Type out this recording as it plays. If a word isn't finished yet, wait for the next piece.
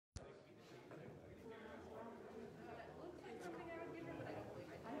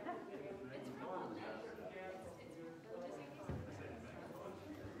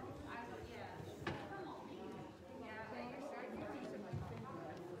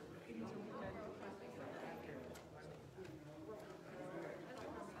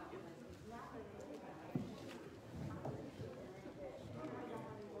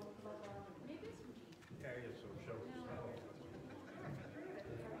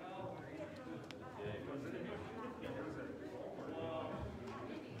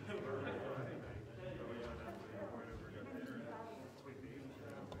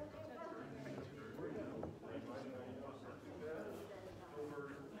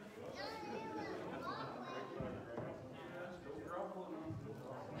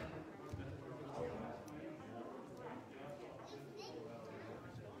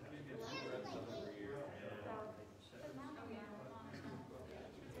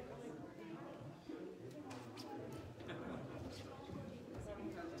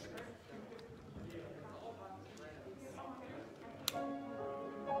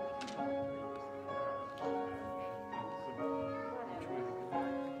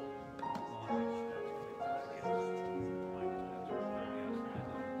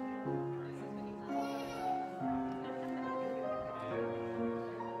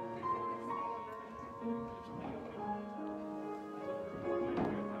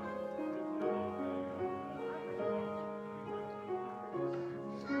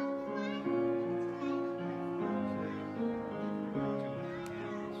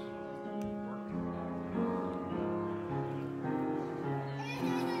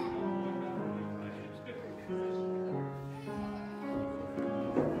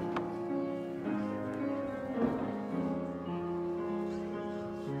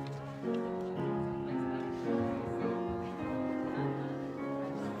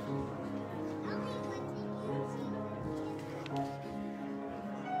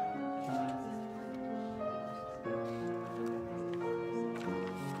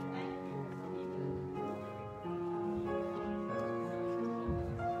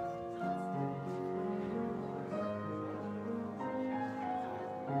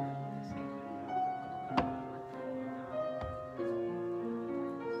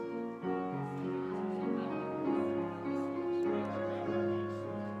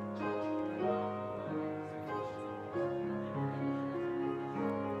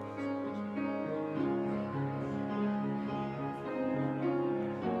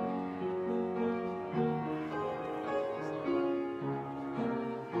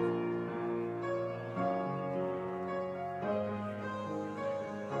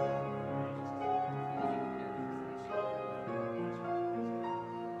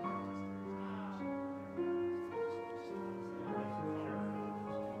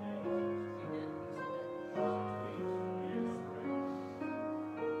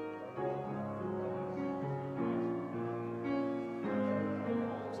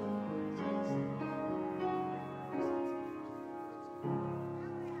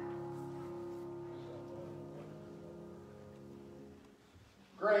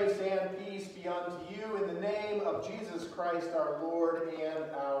grace and peace be unto you in the name of Jesus Christ our Lord and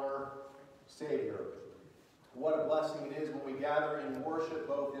our Savior. What a blessing it is when we gather in worship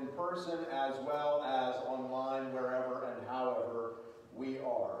both in person as well as online, wherever and however we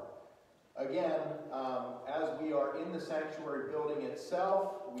are. Again, as we are in the sanctuary building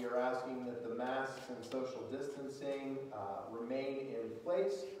itself, we are asking that the masks and social distancing remain in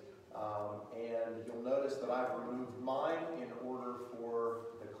place. And you'll notice that I've removed mine in order for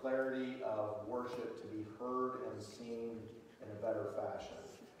the clarity of worship to be heard and seen in a better fashion.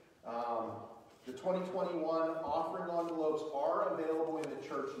 The 2021 offering envelopes are available in the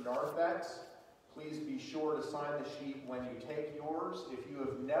church narthex. Please be sure to sign the sheet when you take yours. If you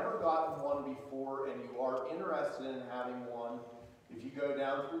have never gotten one before and you are interested in having one, if you go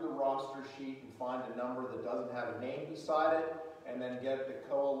down through the roster sheet and find a number that doesn't have a name beside it, and then get the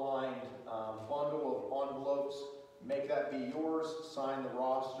co-aligned bundle of envelopes, make that be yours, sign the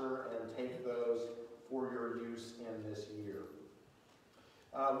roster, and take those for your use in this year.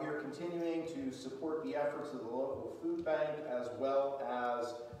 We are continuing to support the efforts of the local food bank as well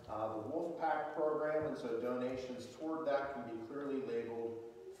as the Wolf Pack program, and so donations toward that can be clearly labeled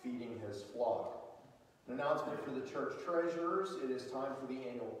Feeding His Flock. An announcement for the church treasurers: it is time for the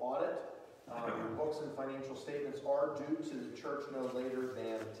annual audit. Your books and financial statements are due to the church no later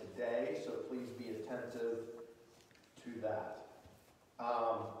than today, so please be attentive to that.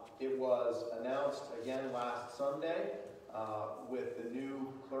 It was announced again last Sunday with the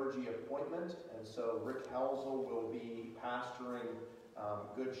new clergy appointment, and so Rick Helsel will be pastoring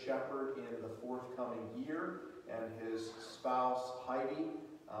Good Shepherd in the forthcoming year, and his spouse Heidi,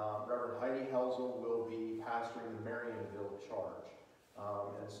 Reverend Heidi Helsel, will be pastoring the Marionville charge.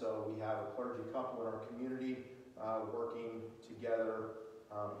 And so we have a clergy couple in our community working together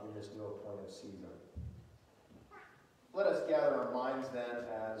in this new appointed season. Let us gather our minds then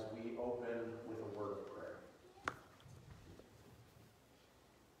as we open with a word of prayer.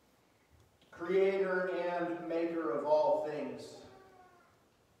 Creator and maker of all things,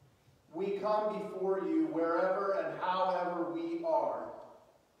 we come before you wherever and however we are.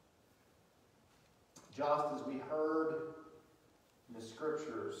 Just as we heard in the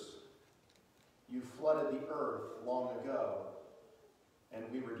scriptures, you flooded the earth long ago, and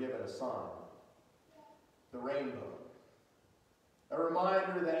we were given a sign, the rainbow. A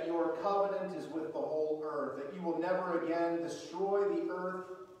reminder that your covenant is with the whole earth, that you will never again destroy the earth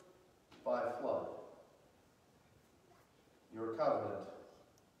by flood. Your covenant,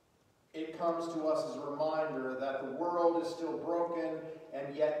 it comes to us as a reminder that the world is still broken,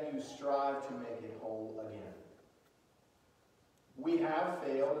 and yet you strive to make it whole again. We have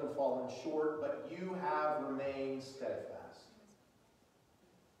failed and fallen short, but you have remained steadfast.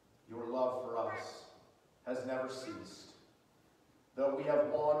 Your love for us has never ceased. Though we have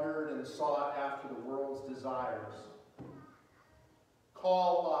wandered and sought after the world's desires,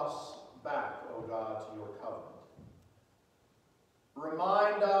 call us back, O God, to your covenant.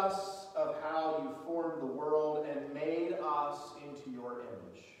 Remind us of how you formed the world and made us into your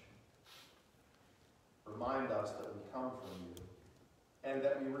image. Remind us that we come from you, and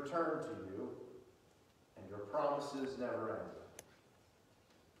that we return to you, and your promises never end.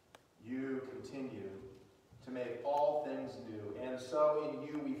 You continue to make all things new, and so in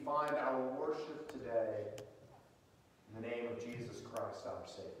you we find our worship today. In the name of Jesus Christ, our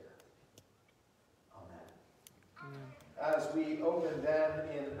Savior. Amen. As we open then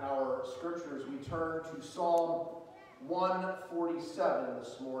in our scriptures, we turn to Psalm 147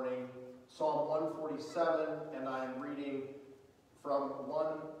 this morning. Psalm 147, and I am reading from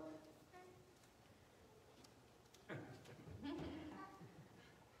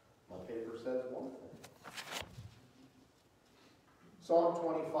my paper says one thing. Psalm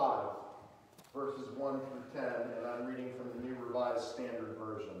 25, verses 1 through 10, and I'm reading from the New Revised Standard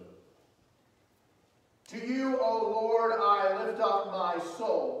Version. To you, O Lord, I lift up my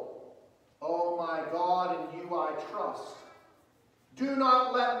soul. O my God, in you I trust. Do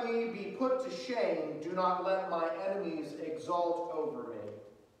not let me be put to shame. Do not let my enemies exult over me.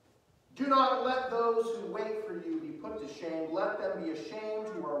 Do not let those who wait for you be put to shame. Let them be ashamed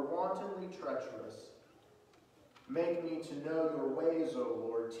who are wantonly treacherous. Make me to know your ways, O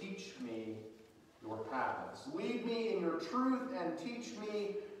Lord. Teach me your paths. Lead me in your truth and teach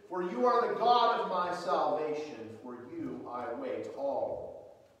me, for you are the God of my salvation. For you I wait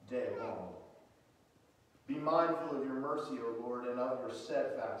all day long. Be mindful of your mercy, O Lord, and of your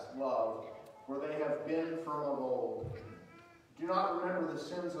steadfast love, for they have been from of old. Do not remember the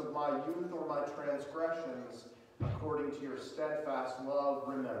sins of my youth or my transgressions. According to your steadfast love,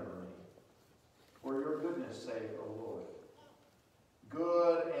 remember me. For your goodness' sake, O Lord.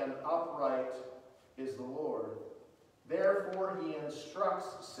 Good and upright is the Lord. Therefore he instructs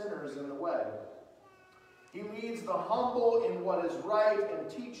sinners in the way. He leads the humble in what is right and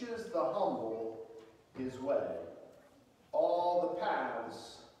teaches the humble his way. All the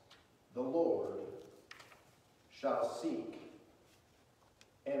paths the Lord shall seek,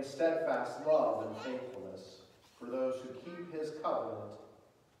 and steadfast love and faithfulness for those who keep his covenant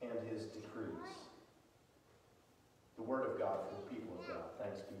and his decrees. The word of God for the people of God.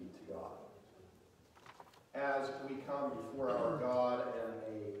 Thanks be to God. As we come before our God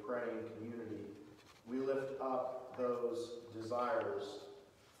in a praying community, we lift up those desires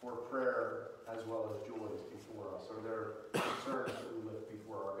for prayer as well as joys before us. Are there concerns that we lift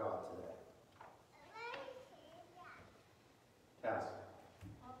before our God today? Cassie.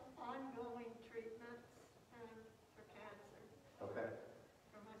 Ongoing treatments for cancer. Okay.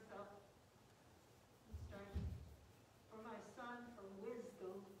 For myself. For my son, for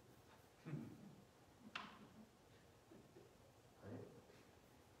wisdom. Right.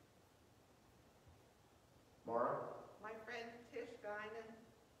 Mara? My friend Tish Guinan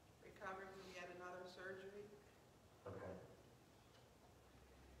recovered from yet another surgery. Okay.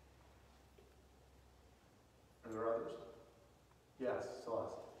 Are there others? Yes,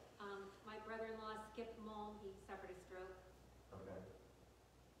 Celeste. My brother-in-law, Skip Mull, he suffered a stroke. Okay.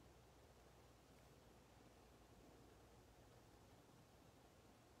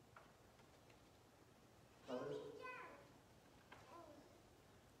 Others?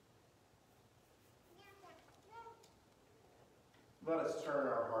 Let us turn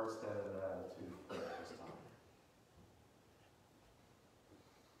our hearts then in an attitude of prayer this time.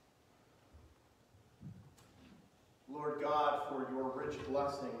 Lord God, for your rich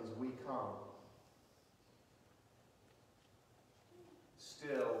blessings we come.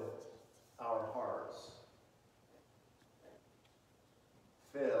 Still our hearts.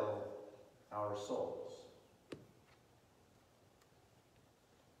 Fill our souls.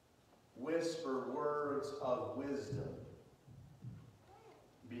 Whisper words of wisdom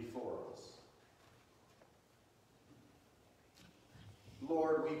before us.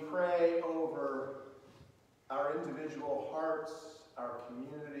 Lord, we pray over our individual hearts, our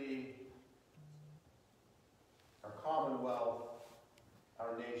community, our commonwealth,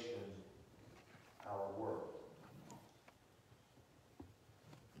 our nation, our world.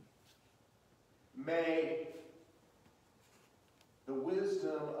 May the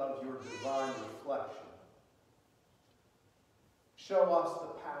wisdom of your divine reflection show us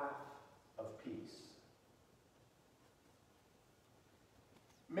the path of peace.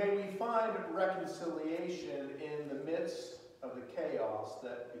 May we find reconciliation in the midst of the chaos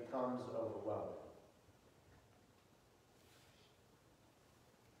that becomes overwhelming.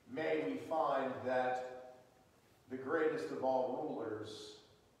 May we find that the greatest of all rulers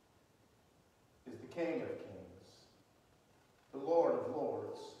is the King of Kings, the Lord of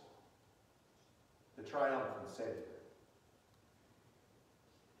Lords, the triumphant Savior.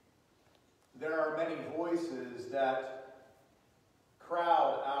 There are many voices that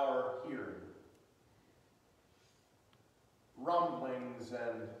crowd our hearing. Rumblings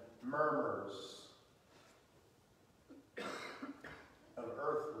and murmurs of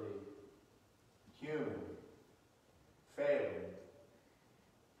earthly, human, failing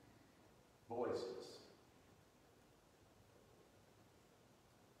voices.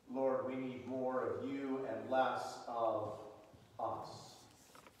 Lord, we need more of you and less of us.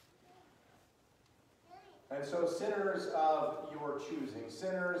 And so, sinners of your choosing,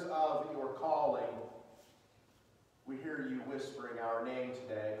 sinners of your calling, we hear you whispering our name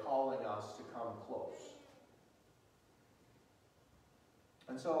today, calling us to come close.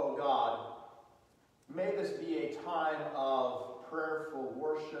 And so, O God, may this be a time of prayerful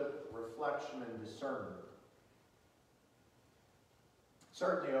worship, reflection, and discernment.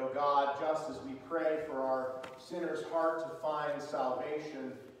 Certainly, O God, just as we pray for our sinner's heart to find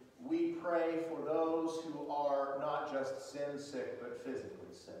salvation, we pray for those who are not just sin sick, but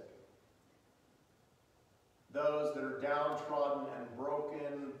physically sick. Those that are downtrodden and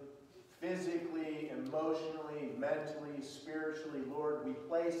broken, physically, emotionally, mentally, spiritually. Lord, we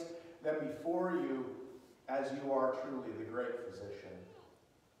place them before you as you are truly the great physician.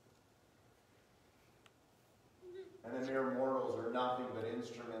 And the mere mortals are nothing but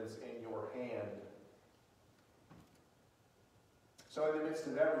instruments in your hand. So in the midst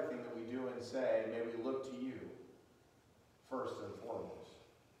of everything that we do and say, may we look to you first and foremost.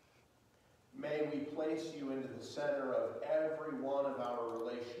 May we place you into the center of every one of our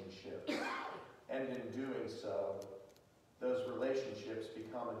relationships. And in doing so, those relationships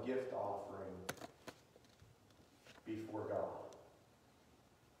become a gift offering before God.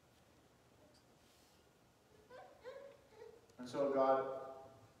 And so, God,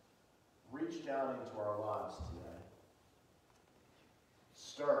 reach down into our lives today.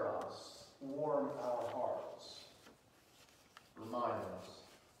 Stir us, warm our hearts, remind us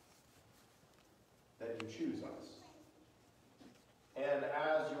that you choose us. And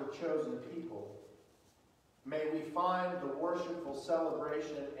as your chosen people, may we find the worshipful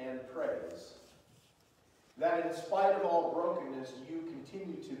celebration and praise that in spite of all brokenness, you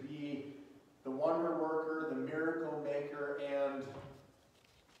continue to be the wonder worker, the miracle maker, and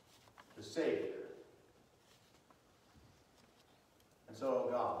the Savior. And so,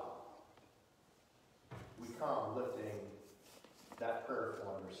 God, we come lifting that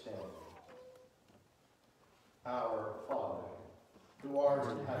prayerful understanding. Our Father, who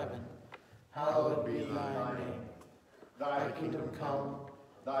art in heaven, hallowed be thy name. Thy kingdom come,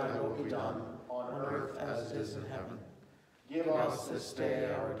 thy will be done, on earth as it is in heaven. Give us this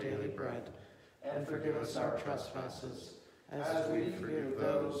day our daily bread, and forgive us our trespasses, as we forgive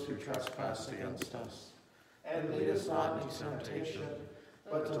those who trespass against us. And lead us not into temptation,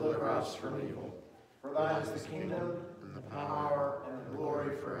 but deliver us from evil. For thine is the kingdom, and the power, and the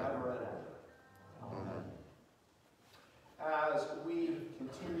glory forever and ever. Amen. As we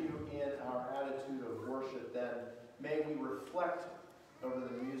continue in our attitude of worship, then, may we reflect over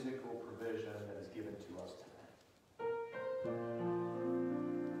the musical provision that is given to us today.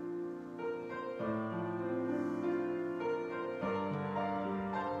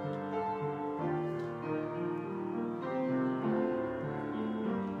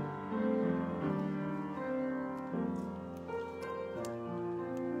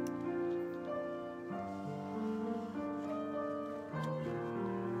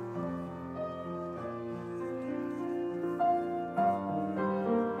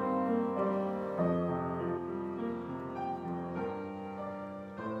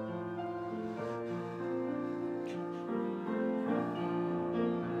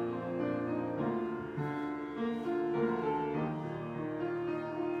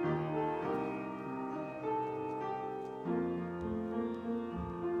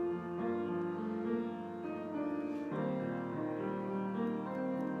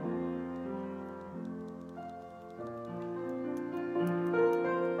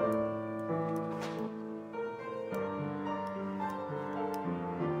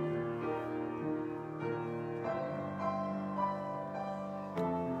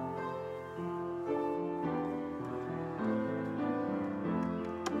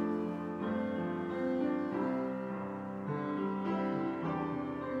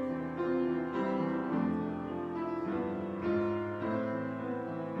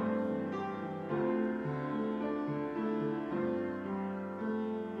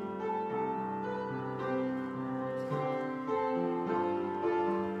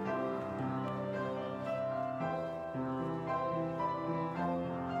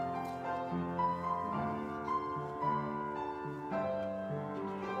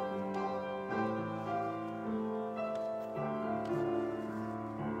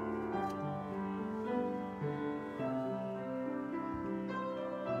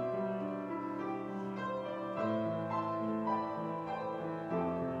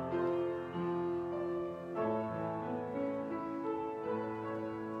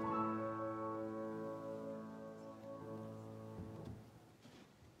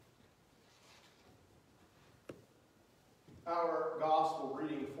 Our gospel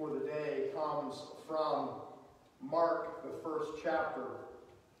reading for the day comes from Mark, the first chapter.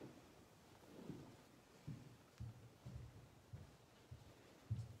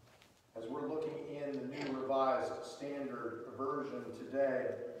 As we're looking in the New Revised Standard Version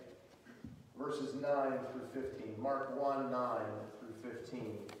today, verses 9 through 15. Mark 1, 9 through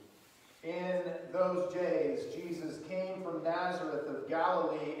 15. In those days, Jesus came from Nazareth of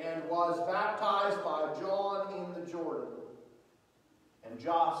Galilee and was baptized by John in the Jordan. And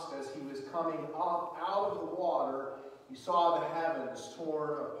just as he was coming up out of the water, he saw the heavens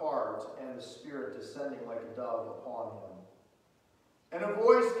torn apart and the Spirit descending like a dove upon him. And a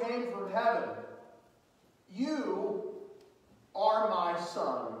voice came from heaven, "You are my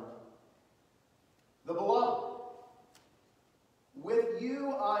Son, the beloved. With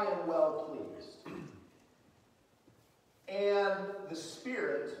you I am well pleased." And the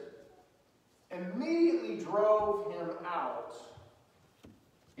Spirit immediately drove him out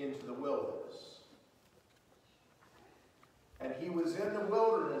into the wilderness. And he was in the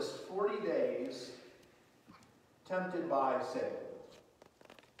wilderness 40 days, tempted by Satan.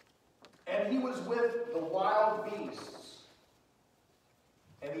 And he was with the wild beasts,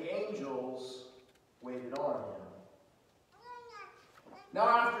 and the angels waited on him. Now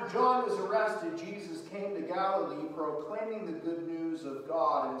after John was arrested, Jesus came to Galilee proclaiming the good news of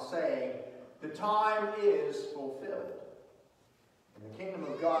God and saying, "The time is fulfilled, and the kingdom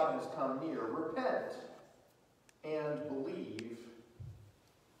of God has come near. Repent and believe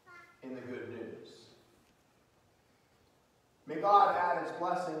in the good news." May God add his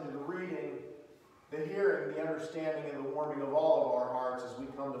blessing to the reading, the hearing, the understanding, and the warming of all of our hearts as we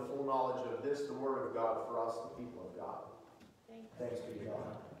come to full knowledge of this, the Word of God, for us, the people of God. Thanks be to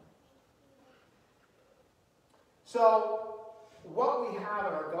God. So, what we have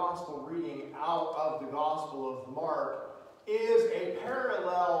in our gospel reading out of the Gospel of Mark is a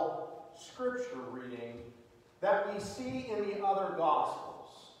parallel scripture reading that we see in the other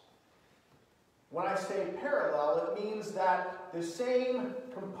Gospels. When I say parallel, it means that the same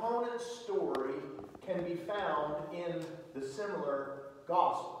component story can be found in the similar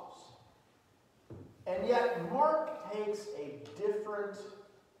Gospels. And yet, Mark takes a different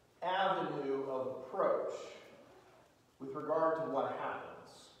avenue of approach with regard to what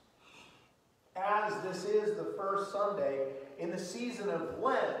happens. As this is the first Sunday in the season of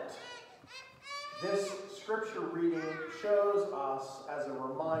Lent, this scripture reading shows us as a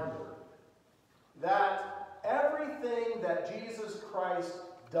reminder that everything that Jesus Christ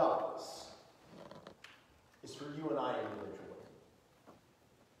does is for you and I individually.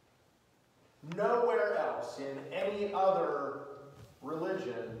 Nowhere else in any other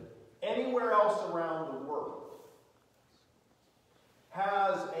religion, anywhere else around the world,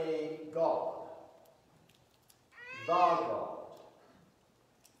 has a God, the God,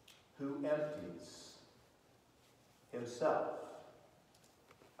 who empties himself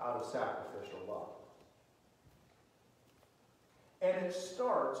out of sacrificial love. And it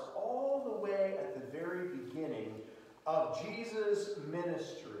starts all the way at the very beginning of Jesus'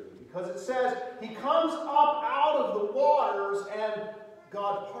 ministry. Because it says he comes up out of the waters and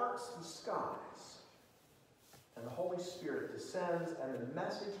God parts the skies. And the Holy Spirit descends and the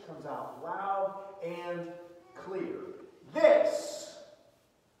message comes out loud and clear. This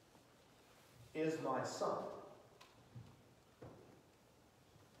is my Son.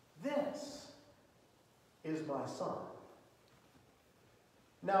 This is my Son.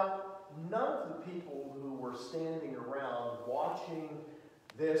 Now, none of the people who were standing around watching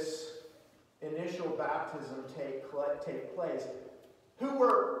this initial baptism take place, who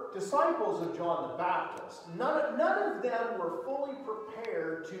were disciples of John the Baptist, none of them were fully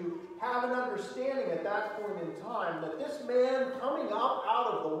prepared to have an understanding at that point in time that this man coming up out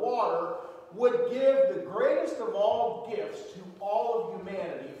of the water would give the greatest of all gifts to all of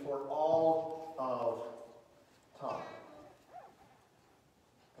humanity for all of time.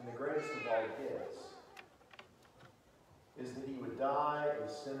 And the greatest of all gifts is that he would die a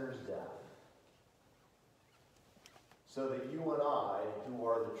sinner's death so that you and I, who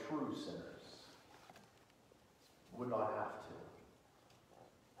are the true sinners, would not have to.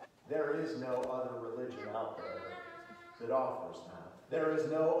 There is no other religion out there that offers that. There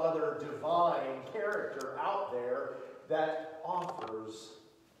is no other divine character out there that offers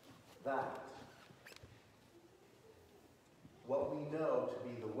that. What we know to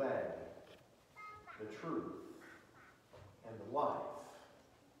be the way, the truth, and the life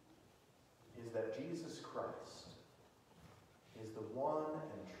is that Jesus Christ is the one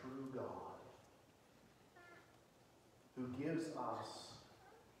and true God who gives us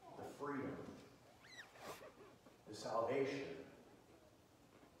the freedom, the salvation,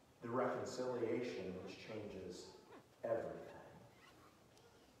 the reconciliation which changes everything.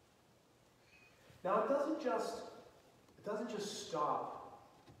 Now, it doesn't just stop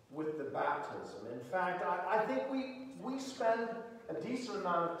with the baptism. In fact, I think we spend a decent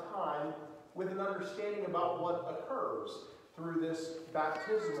amount of time with an understanding about what occurs through this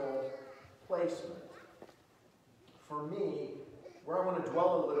baptismal placement. For me, where I want to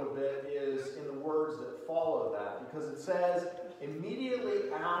dwell a little bit is in the words that follow that, because it says,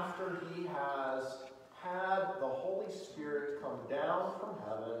 immediately after he has had the Holy Spirit come down from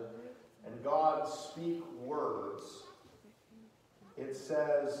heaven and God speak words, it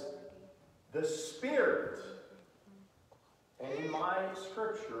says, the Spirit, and in my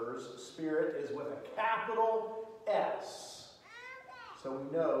scriptures, Spirit is with a capital S. So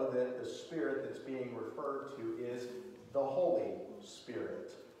we know that the Spirit that's being referred to is the Holy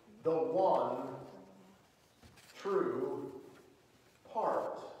Spirit, the one true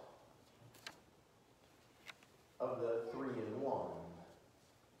part of the three-in-one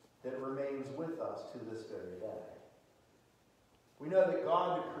that remains with us to this very day. We know that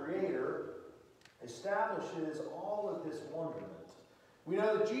God, the Creator, establishes all of this wonderment. We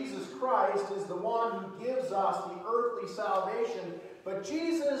know that Jesus Christ is the one who gives us the earthly salvation But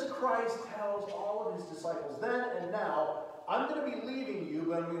Jesus Christ tells all of his disciples then and now, I'm going to be leaving you,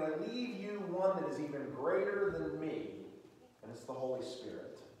 but I'm going to leave you one that is even greater than me. And it's the Holy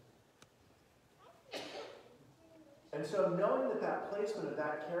Spirit. And so knowing that that placement of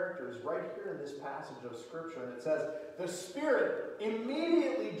that character is right here in this passage of Scripture, and it says, the Spirit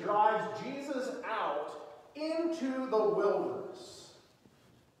immediately drives Jesus out into the wilderness.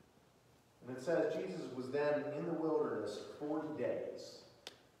 And it says Jesus was then in the wilderness 40 days,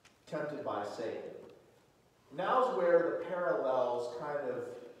 tempted by Satan. Now's where the parallels kind of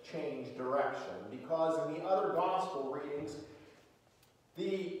change direction, because in the other gospel readings,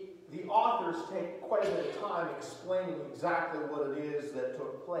 the authors take quite a bit of time explaining exactly what it is that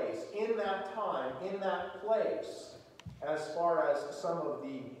took place in that time, in that place, as far as some of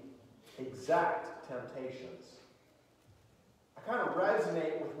the exact temptations. I kind of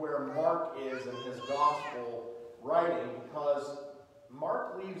resonate with where Mark is in his gospel writing, because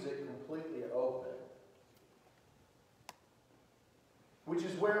Mark leaves it completely open. Which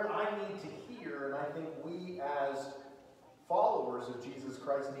is where I need to hear, and I think we as followers of Jesus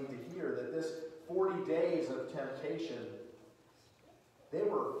Christ need to hear, that this 40 days of temptation, they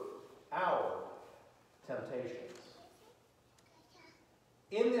were our temptations.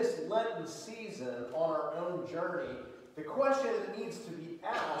 In this Lenten season, on our own journey, the question that needs to be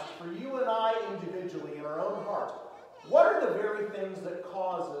asked for you and I individually in our own hearts, what are the very things that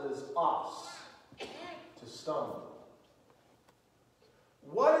causes us to stumble?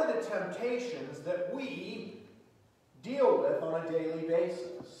 What are the temptations that we deal with on a daily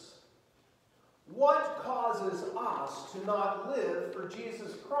basis? What causes us to not live for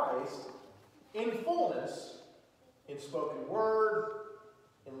Jesus Christ in fullness, in spoken word,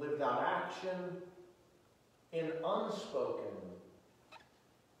 in lived out action, in unspoken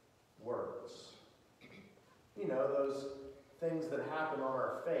words? You know, those things that happen on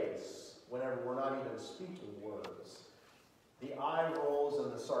our face whenever we're not even speaking words. The eye rolls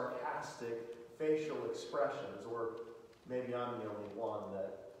and the sarcastic facial expressions, or maybe I'm the only one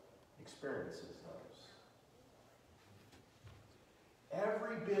that experiences those.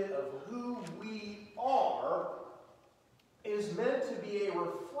 Every bit of who we are is meant to be a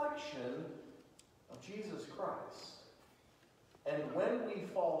reflection of Jesus Christ. And when we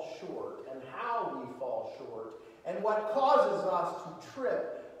fall short, and how we fall short, and what causes us to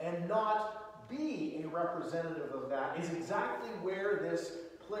trip and not be a representative of that, is exactly where this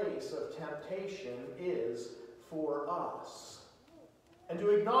place of temptation is for us. And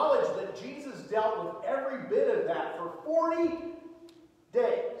to acknowledge that Jesus dealt with every bit of that for 40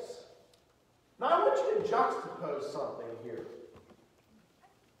 days. Now I want you to juxtapose something here.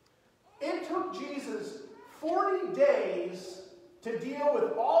 It took Jesus 40 days to deal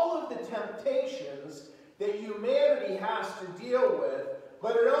with all of the temptations that humanity has to deal with,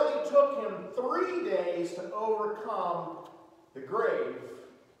 but it only took him 3 days to overcome the grave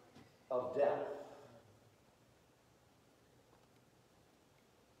of death.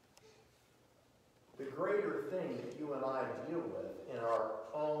 The greater thing that you and I deal with in our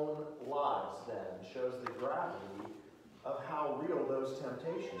own lives then shows the gravity of how real those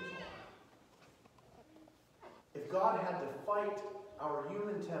temptations are. If God had to fight our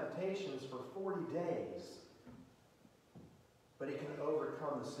human temptations for 40 days, but he can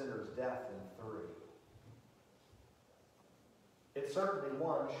overcome the sinner's death in 3. It certainly,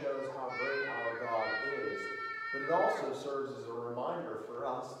 one, shows how great our God is, but it also serves as a reminder for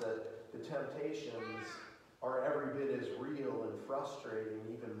us that the temptations are every bit as real and frustrating,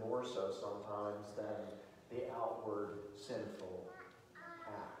 even more so sometimes, than the outward sinful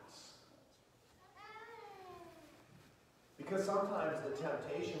acts. Because sometimes the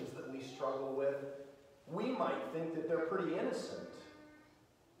temptations that we struggle with, we might think that they're pretty innocent.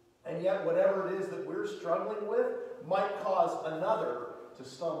 And yet whatever it is that we're struggling with might cause another to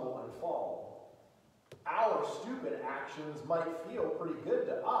stumble and fall. Our stupid actions might feel pretty good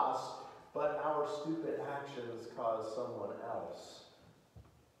to us, but our stupid actions cause someone else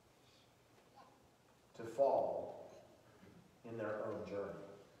to fall in their own journey.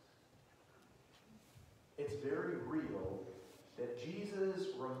 It's very real that Jesus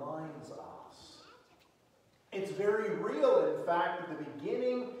reminds us. It's very real, in fact, at the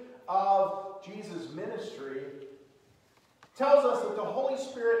beginning of Jesus' ministry, tells us that the Holy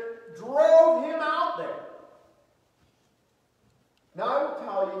Spirit drove him out there. Now, I will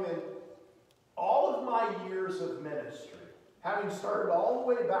tell you, in all of my years of ministry, having started all the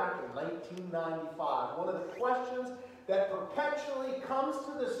way back in 1995, one of the questions that perpetually comes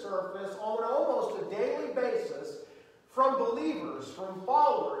to the surface on almost a daily basis from believers, from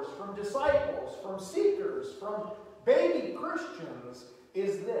followers, from disciples, from seekers, from baby Christians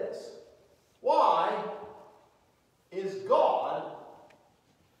is this: why is God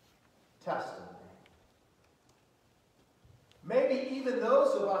testing me? Maybe even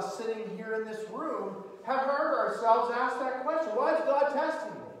those of us sitting here in this room have heard ourselves ask that question. Why is God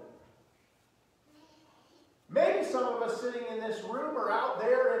testing me? Maybe some of us sitting in this room or out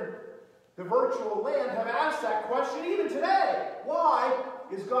there in the virtual land have asked that question even today. Why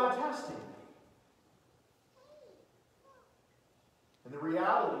is God testing me? And the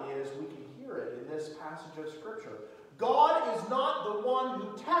reality is we can hear it in this passage of Scripture. God is not the one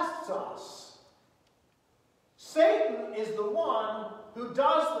who tests us. Satan is the one who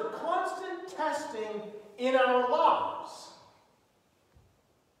does the constant testing in our lives.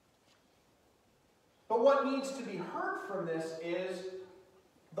 But what needs to be heard from this is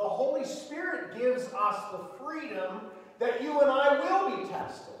the Holy Spirit gives us the freedom that you and I will be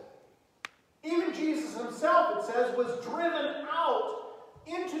tested. Even Jesus himself, it says, was driven out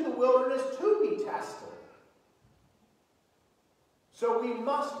into the wilderness to be tested. So we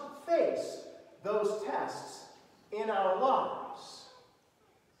must face those tests in our lives.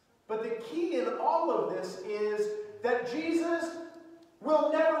 But the key in all of this is that Jesus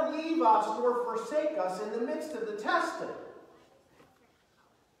will never leave us nor forsake us in the midst of the testing.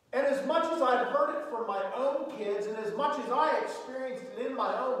 And as much as I've heard it from my own kids, and as much as I experienced it in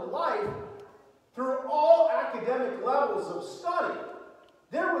my own life, through all academic levels of study,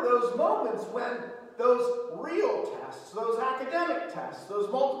 there were those moments when those real tests, those academic tests,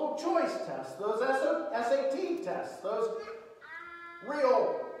 those multiple choice tests, those SAT tests, those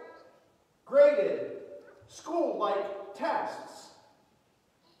real graded school-like tests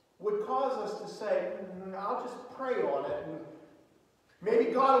would cause us to say, I'll just pray on it, and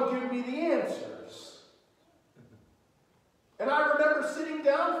maybe God will give me the answers. And I remember sitting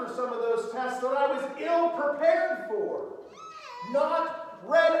down for some of those tests that I was ill prepared for, not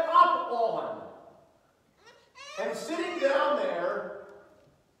read up on. And sitting down there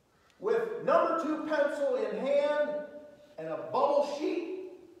with number 2 pencil in hand and a bubble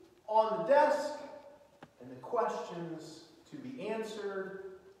sheet on the desk and the questions to be answered,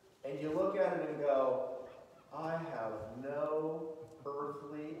 and you look at it and go, I have no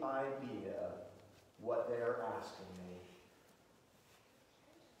earthly idea what they're asking me.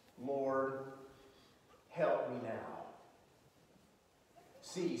 Lord, help me now.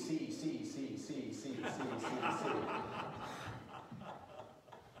 C.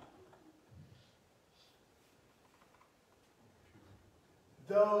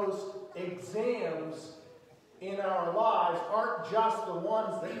 Those exams in our lives aren't just the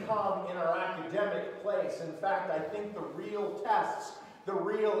ones that come in our academic place. In fact, I think the real tests, the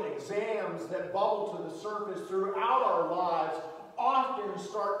real exams that bubble to the surface throughout our lives often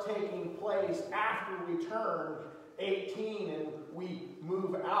start taking place after we turn 18 and we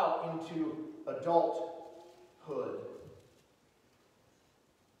move out into adulthood.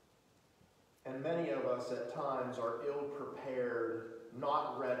 And many of us at times are ill-prepared,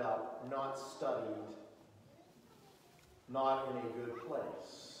 not read up, not studied, not in a good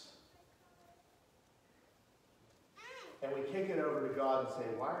place. And we kick it over to God and say,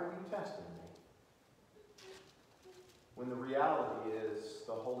 why are you testing me? When the reality is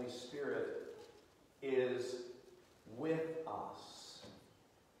the Holy Spirit is with us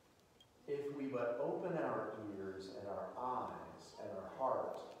if we but open our ears and our eyes and our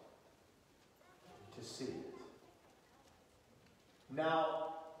heart to see it.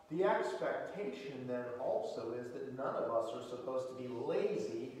 Now, the expectation then also is that none of us are supposed to be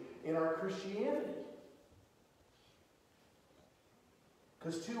lazy in our Christianity.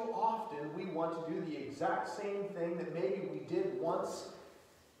 Because too often we want to do the exact same thing that maybe we did once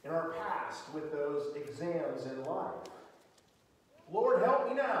in our past with those exams in life. Lord, help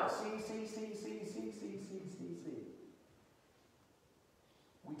me now. C.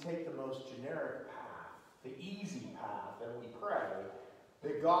 We take the most generic path, the easy path, and we pray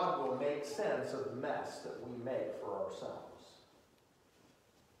that God will make sense of the mess that we make for ourselves.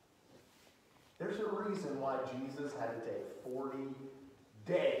 There's a reason why Jesus had to take 40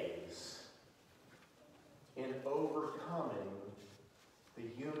 days in overcoming the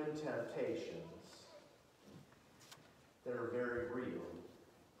human temptations that are very real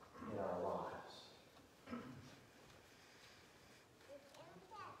in our lives.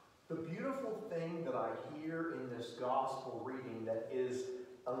 The beautiful thing that I hear in this gospel reading that is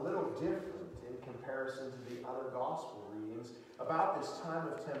a little different in comparison to the other gospel readings about this time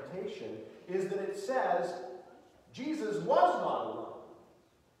of temptation is that it says Jesus was not alone.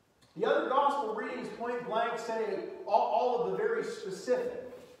 The other gospel readings point blank say all of the very specific.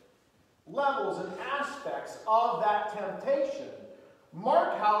 levels and aspects of that temptation.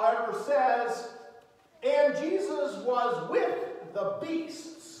 Mark, however, says, and Jesus was with the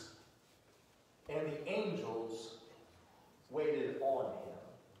beasts, and the angels waited on him.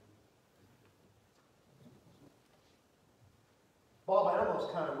 Bob, I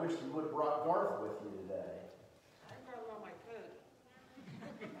almost kind of wish you would have brought Garth with you today. I brought along my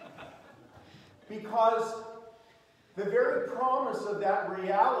coat. Because the very promise of that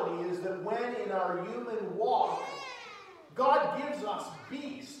reality is that when in our human walk, God gives us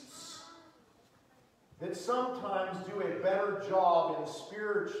beasts that sometimes do a better job in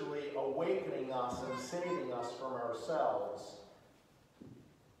spiritually awakening us and saving us from ourselves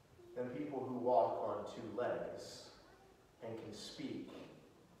than people who walk on two legs and can speak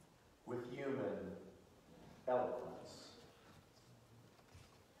with human eloquence.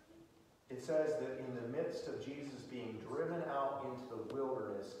 It says that in the midst of Jesus being driven out into the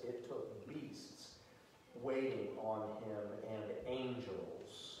wilderness, it took beasts waiting on him and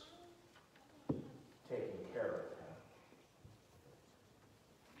angels taking care of him.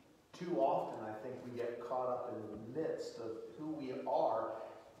 Too often, I think we get caught up in the midst of who we are,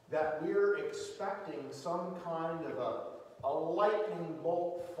 that we're expecting some kind of a lightning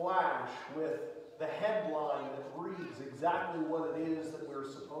bolt flash with the headline that reads exactly what it is that we're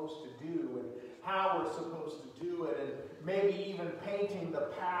supposed to do and how we're supposed to do it, and maybe even painting the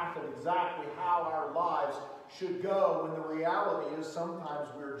path of exactly how our lives should go, when the reality is sometimes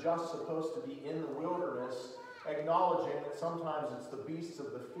we're just supposed to be in the wilderness, acknowledging that sometimes it's the beasts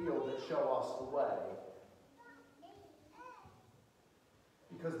of the field that show us the way.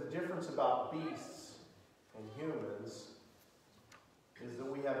 Because the difference about beasts and humans is that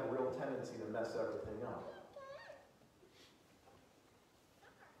we have a real tendency to mess everything up.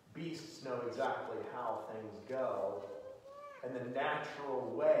 Beasts know exactly how things go, and the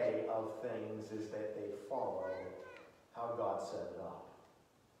natural way of things is that they follow how God set it up.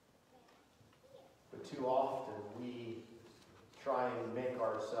 But too often we try and make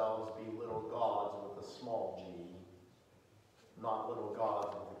ourselves be little gods with a small g, not little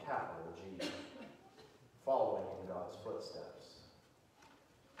gods with a capital G, following in God's footsteps.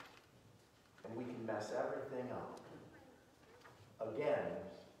 And we can mess everything up. Again,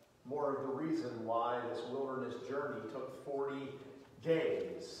 more of the reason why this wilderness journey took 40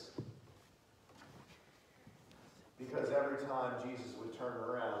 days. Because every time Jesus would turn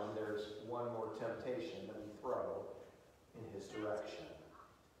around, there's one more temptation that we throw in his direction.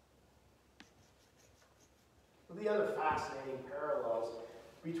 The other fascinating parallels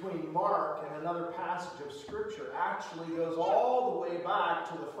between Mark and another passage of Scripture actually goes all the way back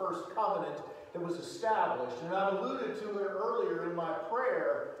to the first covenant that was established. And I alluded to it earlier in my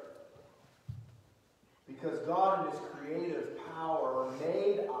prayer, because God in his creative power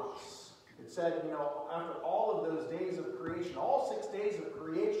made us. It said, after all of those days of creation, all 6 days of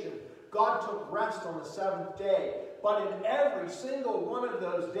creation, God took rest on the seventh day. But in every single one of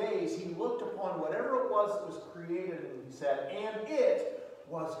those days, he looked upon whatever it was that was created, and he said, and it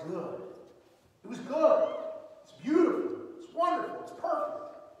was good. It was good. It's beautiful. It's wonderful. It's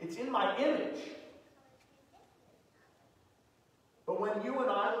perfect. It's in my image. But when you and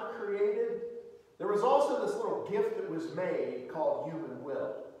I were created, there was also this little gift that was made called human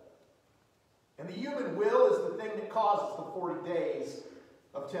will. And the human will is the thing that causes the 40 days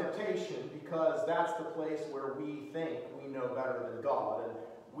of temptation, because that's the place where we think we know better than God. And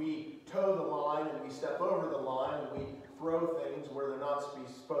we toe the line, and we step over the line, and we throw things where they're not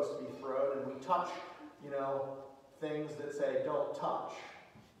supposed to be thrown, and we touch, things that say don't touch.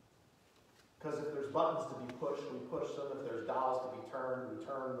 Because if there's buttons to be pushed, we push them. If there's dials to be turned, we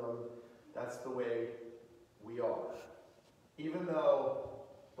turn them. That's the way we are. Even though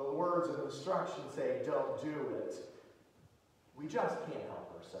the words of instruction say don't do it, we just can't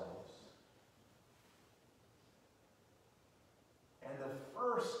help ourselves. And the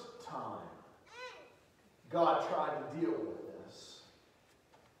first time God tried to deal with this,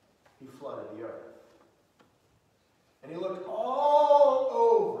 he flooded the earth. And he looked all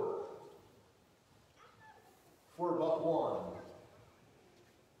over for but one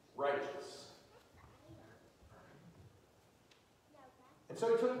righteous. And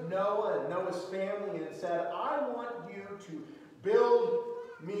so he took Noah and Noah's family and said, I want you to build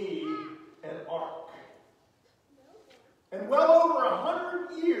me an ark. And well over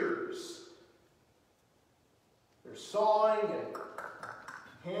 100 years, they're sawing and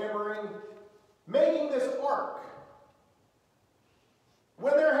hammering, making this ark,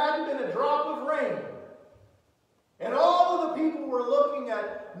 when there hadn't been a drop of rain. And all of the people were looking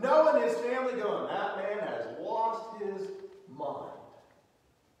at Noah and his family going, that man has lost his mind.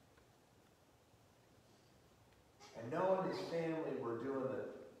 And Noah and his family were doing the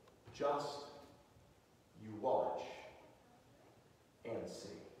just you watch and see.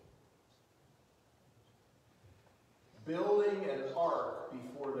 Building an ark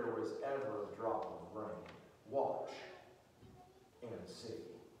before there was ever a drop of rain. Watch and see.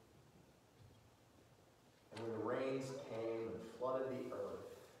 And when the rains came and flooded the earth,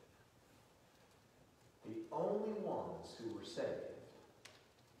 the only ones who were saved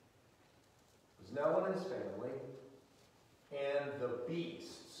was Noah and his family and the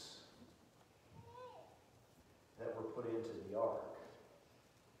beasts that were put into the ark.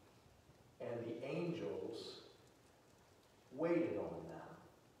 And the angels waited on them.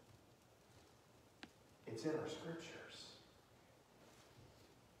 It's in our scriptures.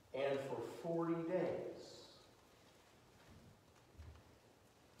 And for 40 days,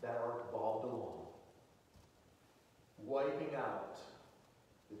 that ark bobbed along, wiping out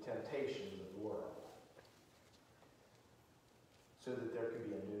the temptations of the world, so that there could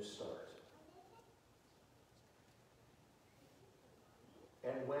be a new start.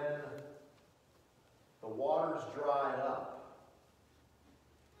 And when the waters dried up,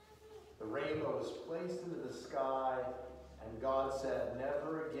 the rainbow was placed into the sky, and God said,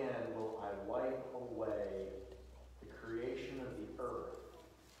 "Never again will I wipe away the creation of the earth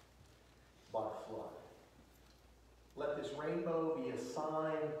by flood. Let this rainbow be a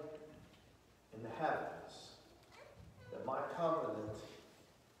sign in the heavens that my covenant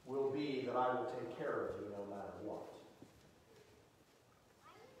will be that I will take care of you no matter what."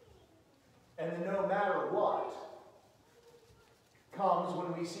 And the no matter what comes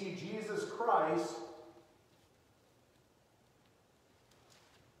when we see Jesus Christ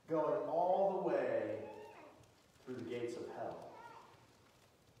going all the way through the gates of hell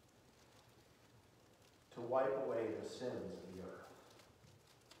to wipe away the sins of the earth.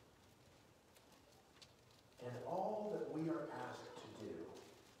 And all that we are asked to do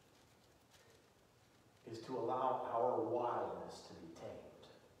is to allow our wildness to be tamed.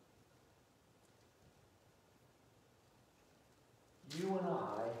 You and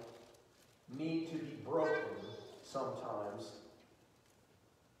I need to be broken sometimes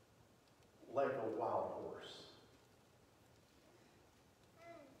like a wild horse.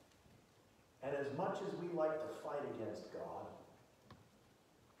 And as much as we like to fight against God,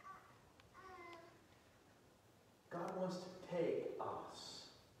 God wants to take us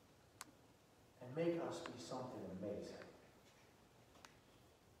and make us be something amazing.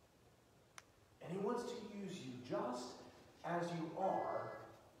 And He wants to use you just as you are,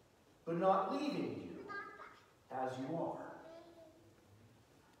 but not leaving you as you are.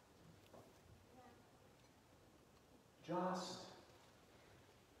 Just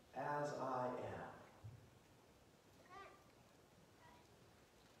as I am.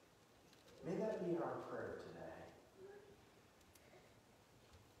 May that be our prayer today.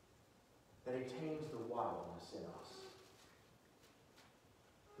 That He tames the wildness in us.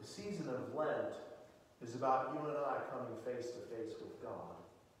 The season of Lent is about you and I coming face to face with God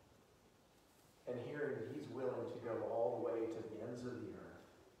and hearing that He's willing to go all the way to the ends of the earth,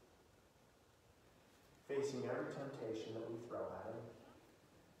 facing every temptation that we throw at Him,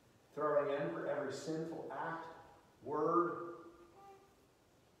 throwing in for every sinful act, word,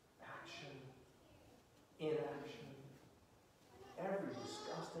 action, inaction, every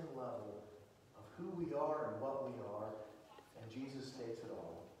disgusting level of who we are and what we are, and Jesus takes it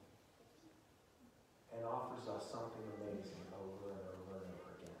all and offers us something amazing over and over and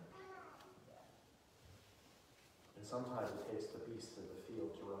over again. And sometimes it takes the beasts of the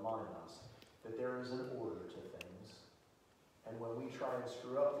field to remind us that there is an order to things. And when we try and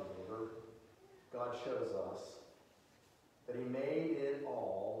screw up the order, God shows us that He made it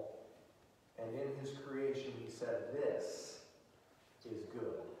all, and in His creation He said, "This is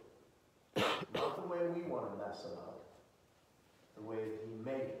good." Not the way we want to mess it up, the way that He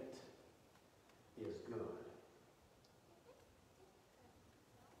made it is good.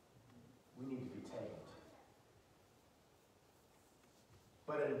 We need to be tamed.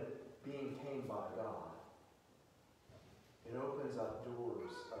 But in being tamed by God, it opens up doors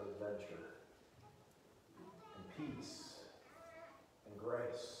of adventure and peace and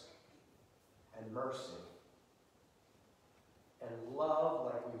grace and mercy and love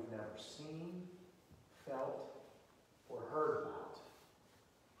like we've never seen, felt, or heard about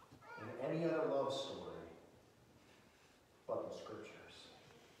in any other love story but the Scriptures.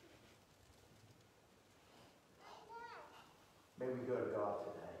 May we go to God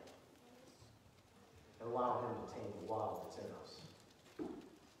today and allow Him to tame the wild that's in us.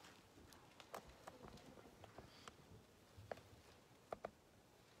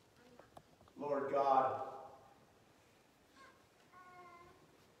 Lord God,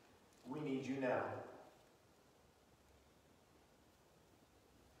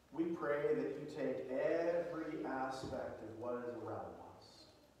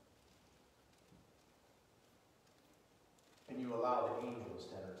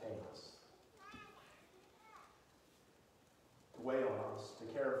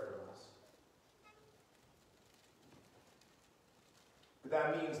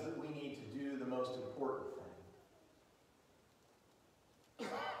 That means that we need to do the most important thing,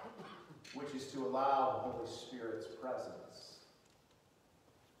 which is to allow the Holy Spirit's presence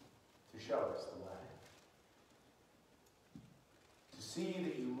to show us the way. To see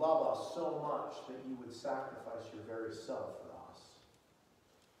that you love us so much that you would sacrifice your very self for us.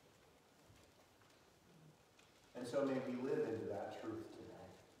 And so may we live into that truth today.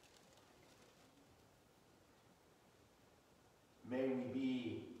 May we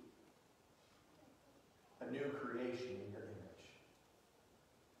be a new creation in your image.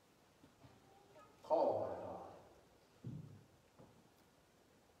 Called by God.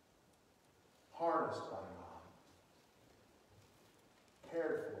 Harnessed by God.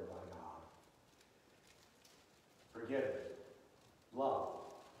 Cared for by God. Forgiven, loved,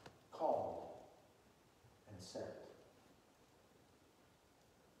 called, and sent.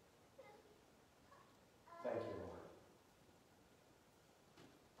 Thank you, Lord.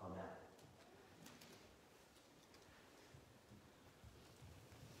 Amen.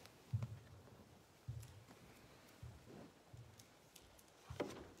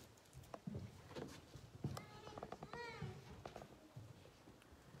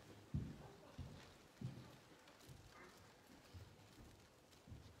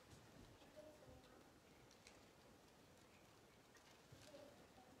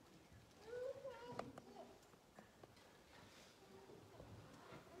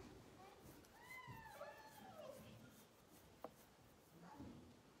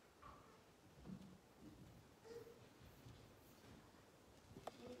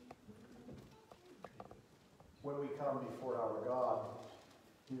 When we come before our God,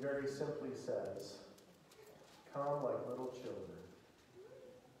 he very simply says, come like little children.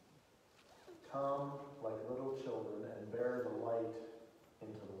 Come like little children and bear the light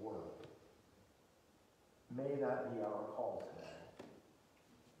into the world. May that be our call today.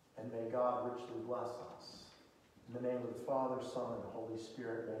 And may God richly bless us. In the name of the Father, Son, and Holy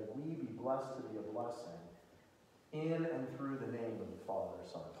Spirit, may we be blessed to be a blessing in and through the name of the Father,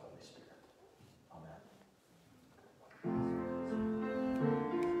 Son, and Holy Spirit.